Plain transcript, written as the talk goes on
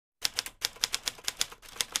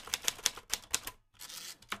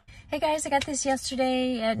Hey guys, I got this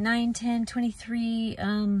yesterday at 9:10:23,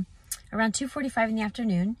 around 2:45 in the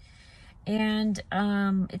afternoon, and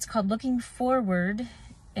it's called Looking Forward,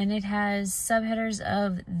 and it has subheaders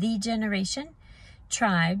of The Generation,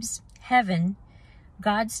 Tribes, Heaven,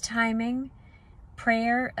 God's Timing,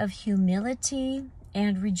 Prayer of Humility,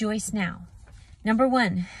 and Rejoice Now. Number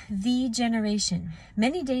 1, The Generation.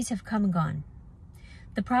 Many days have come and gone.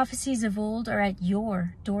 The prophecies of old are at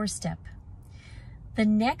your doorstep. The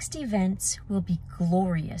next events will be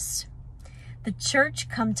glorious. The church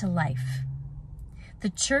come to life. The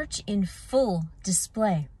church in full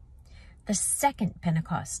display. The second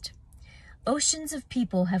Pentecost. Oceans of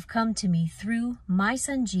people have come to me through my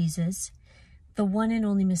son Jesus, the one and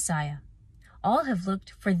only Messiah. All have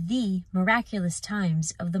looked for the miraculous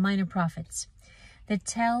times of the minor prophets that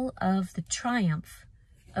tell of the triumph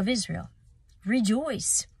of Israel.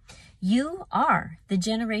 Rejoice! You are the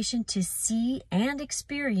generation to see and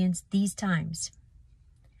experience these times.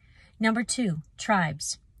 Number 2,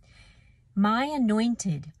 tribes. My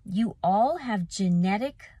anointed, you all have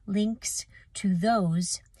genetic links to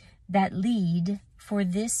those that lead for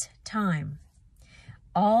this time.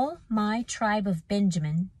 All my tribe of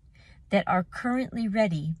Benjamin that are currently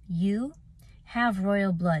ready, you have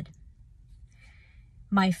royal blood.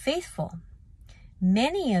 My faithful,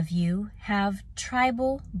 many of you have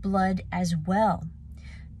tribal blood as well,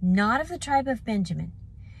 not of the tribe of Benjamin,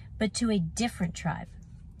 but to a different tribe.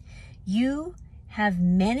 You have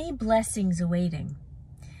many blessings awaiting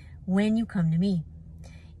when you come to me.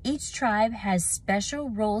 Each tribe has special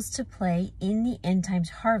roles to play in the end times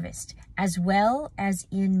harvest, as well as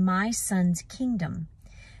in my son's kingdom,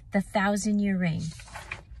 the 1,000-year reign.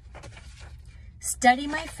 Study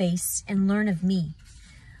my face and learn of me.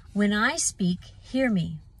 When I speak, hear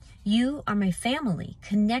me. You are my family,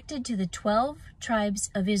 connected to the 12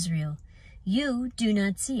 tribes of Israel. You do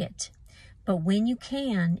not see it, but when you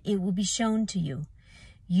can, it will be shown to you.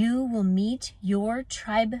 You will meet your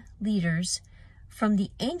tribe leaders from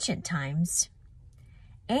the ancient times,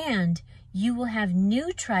 and you will have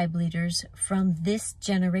new tribe leaders from this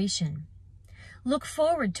generation. Look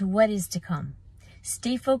forward to what is to come.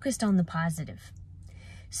 Stay focused on the positive.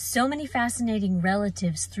 So many fascinating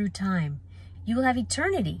relatives through time. You will have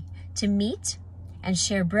eternity to meet and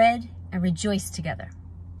share bread and rejoice together.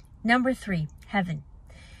 Number 3, heaven.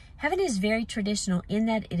 Heaven is very traditional in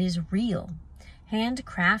that it is real,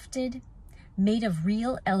 handcrafted, made of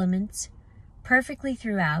real elements, perfectly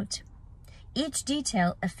throughout, each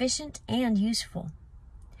detail efficient and useful.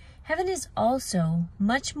 Heaven is also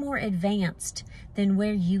much more advanced than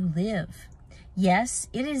where you live. Yes,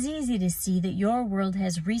 it is easy to see that your world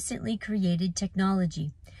has recently created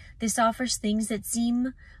technology. This offers things that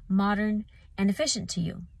seem modern and efficient to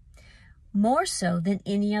you, more so than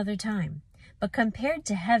any other time. But compared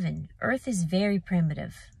to heaven, earth is very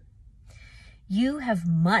primitive. You have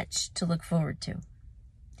much to look forward to.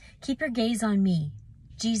 Keep your gaze on me,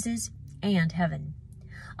 Jesus, and heaven.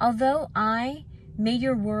 Although I made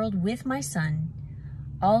your world with my son,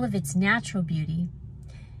 all of its natural beauty,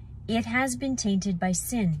 it has been tainted by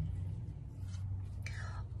sin.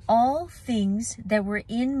 All things that were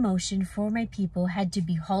in motion for my people had to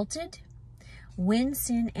be halted when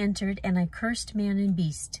sin entered and I cursed man and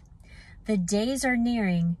beast. The days are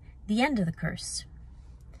nearing the end of the curse.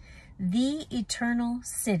 The eternal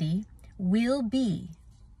city will be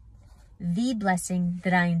the blessing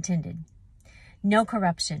that I intended. No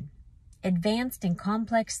corruption, advanced and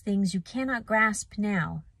complex things you cannot grasp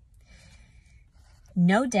now.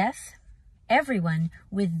 No death, everyone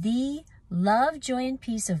with the love, joy, and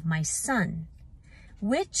peace of my son,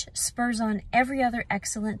 which spurs on every other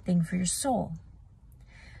excellent thing for your soul.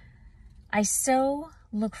 I so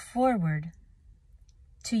look forward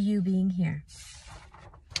to you being here.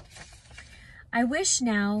 I wish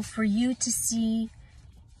now for you to see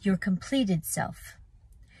your completed self,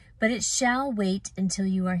 but it shall wait until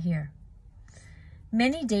you are here.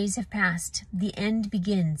 Many days have passed. The end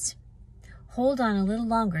begins. Hold on a little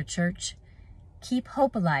longer, church. Keep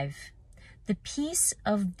hope alive. The peace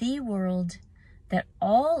of the world that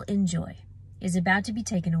all enjoy is about to be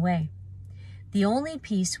taken away. The only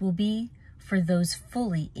peace will be for those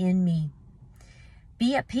fully in me.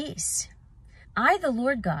 Be at peace. I, the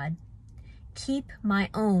Lord God, keep my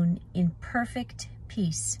own in perfect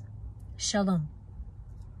peace. Shalom.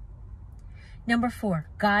 Number 4,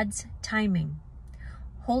 God's timing.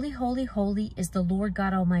 Holy, holy, holy is the Lord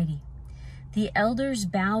God Almighty. The elders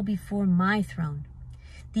bow before my throne.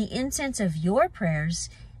 The incense of your prayers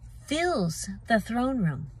fills the throne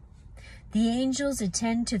room. The angels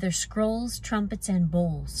attend to their scrolls, trumpets, and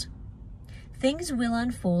bowls. Things will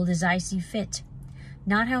unfold as I see fit.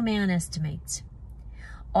 not how man estimates.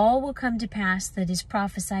 All will come to pass that is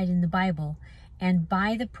prophesied in the Bible and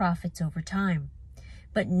by the prophets over time,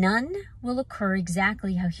 but none will occur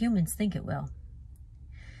exactly how humans think it will.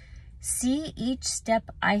 See each step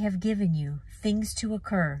I have given you, things to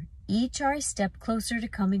occur. Each are a step closer to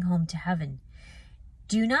coming home to heaven.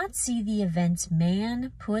 Do not see the events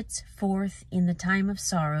man puts forth in the time of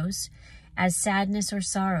sorrows as sadness or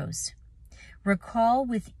sorrows. Recall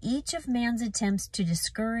with each of man's attempts to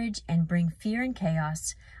discourage and bring fear and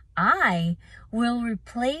chaos, I will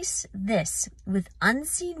replace this with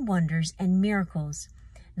unseen wonders and miracles,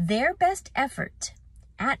 their best effort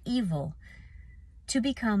at evil, to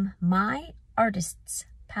become my artist's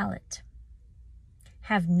palette.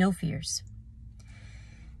 Have no fears.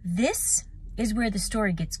 This is where the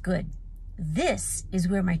story gets good. This is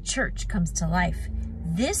where my church comes to life.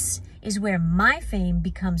 This is where my fame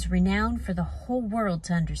becomes renowned for the whole world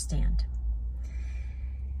to understand.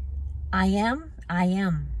 I am,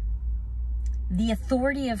 the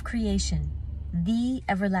authority of creation, the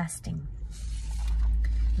everlasting,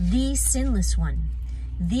 the sinless one,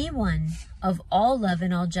 the one of all love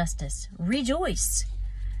and all justice. Rejoice!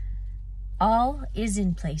 All is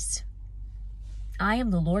in place. I am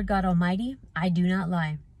the Lord God Almighty. I do not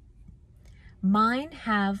lie. Mine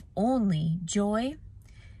have only joy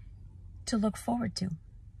to look forward to.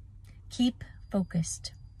 Keep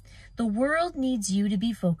focused. The world needs you to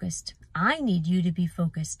be focused. I need you to be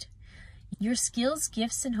focused. Your skills,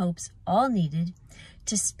 gifts, and hopes all needed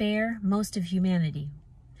to spare most of humanity.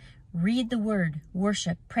 Read the word,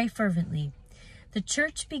 worship, pray fervently. The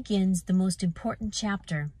church begins the most important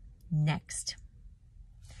chapter next.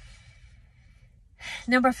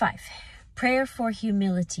 Number 5, prayer for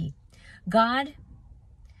humility. God,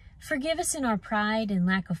 forgive us in our pride and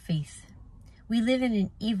lack of faith. We live in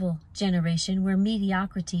an evil generation where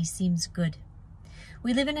mediocrity seems good.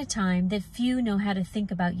 We live in a time that few know how to think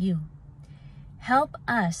about you. Help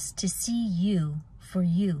us to see you for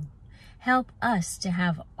you. Help us to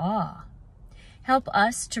have awe. Help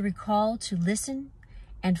us to recall, to listen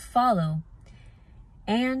and follow,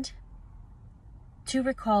 and to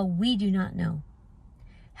recall we do not know.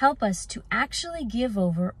 Help us to actually give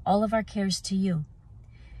over all of our cares to you.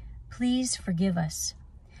 Please forgive us.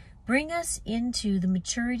 Bring us into the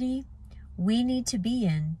maturity we need to be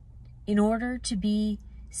in order to be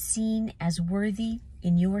seen as worthy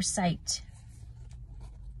in your sight,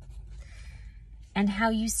 and how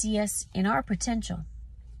you see us in our potential.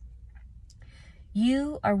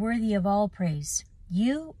 You are worthy of all praise.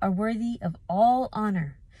 You are worthy of all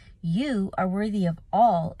honor. You are worthy of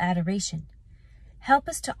all adoration. Help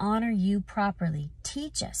us to honor you properly.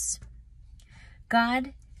 Teach us.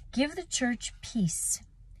 God, give the church peace.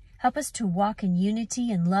 Help us to walk in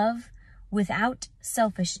unity and love without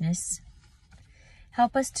selfishness.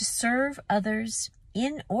 Help us to serve others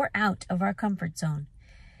in or out of our comfort zone.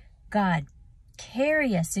 God,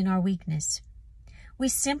 carry us in our weakness. We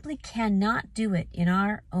simply cannot do it in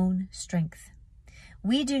our own strength.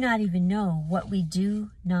 We do not even know what we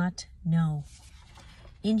do not know.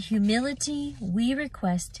 In humility, we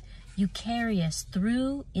request you carry us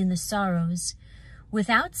through in the sorrows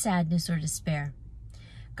without sadness or despair.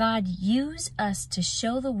 God, use us to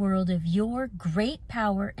show the world of your great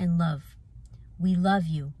power and love. We love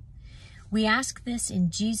you. We ask this in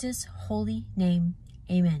Jesus' holy name.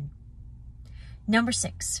 Amen. Number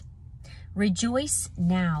 6, rejoice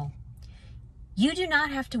now. You do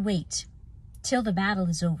not have to wait till the battle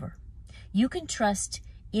is over. You can trust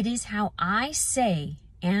it is how I say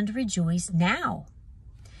and rejoice now.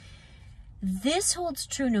 This holds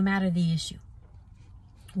true no matter the issue.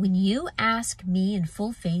 When you ask me in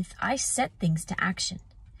full faith, I set things to action.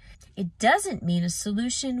 It doesn't mean a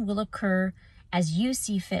solution will occur as you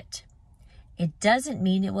see fit. It doesn't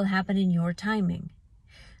mean it will happen in your timing.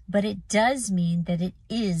 But it does mean that it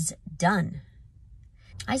is done.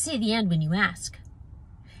 I see the end when you ask.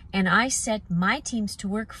 And I set my teams to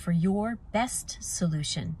work for your best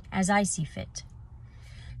solution as I see fit.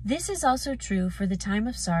 This is also true for the time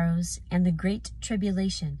of sorrows and the great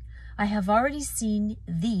tribulation. I have already seen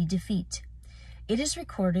the defeat. It is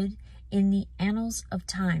recorded in the annals of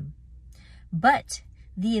time. But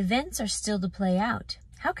the events are still to play out.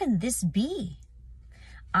 How can this be?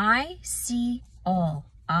 I see all.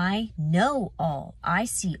 I know all. I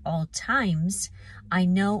see all times. I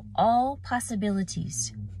know all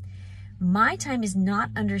possibilities. My time is not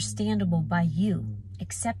understandable by you.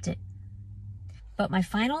 Accept it. But my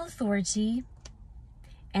final authority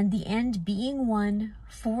and the end being one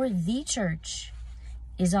for the church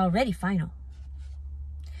is already final.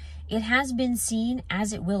 It has been seen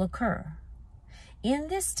as it will occur. In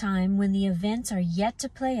this time, when the events are yet to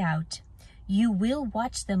play out, you will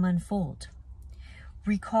watch them unfold.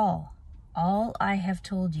 Recall all I have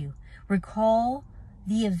told you. Recall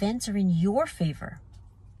the events are in your favor.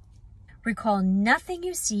 Recall nothing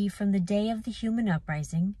you see from the day of the human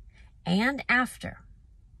uprising and after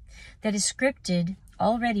that is scripted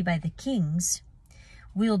already by the kings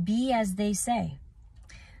will be as they say.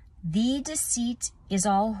 The deceit is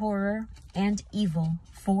all horror and evil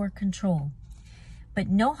for control, but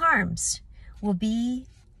no harms will be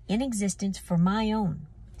in existence for my own.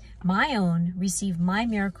 My own receive my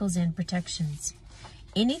miracles and protections.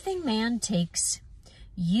 Anything man takes,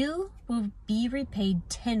 you will be repaid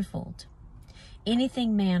tenfold.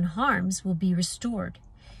 Anything man harms will be restored.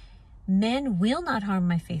 Men will not harm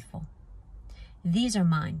my faithful. These are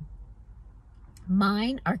mine.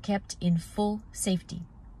 Mine are kept in full safety.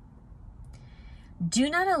 Do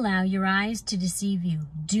not allow your eyes to deceive you.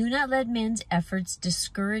 Do not let men's efforts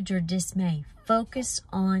discourage or dismay. Focus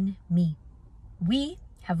on me. We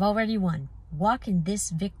have already won. Walk in this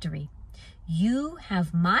victory. You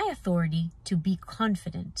have my authority to be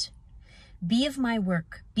confident. Be of my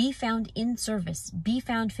work. Be found in service. Be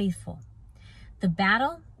found faithful. The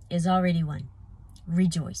battle is already won.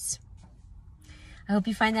 Rejoice. I hope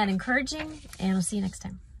you find that encouraging, and I'll see you next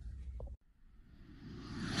time.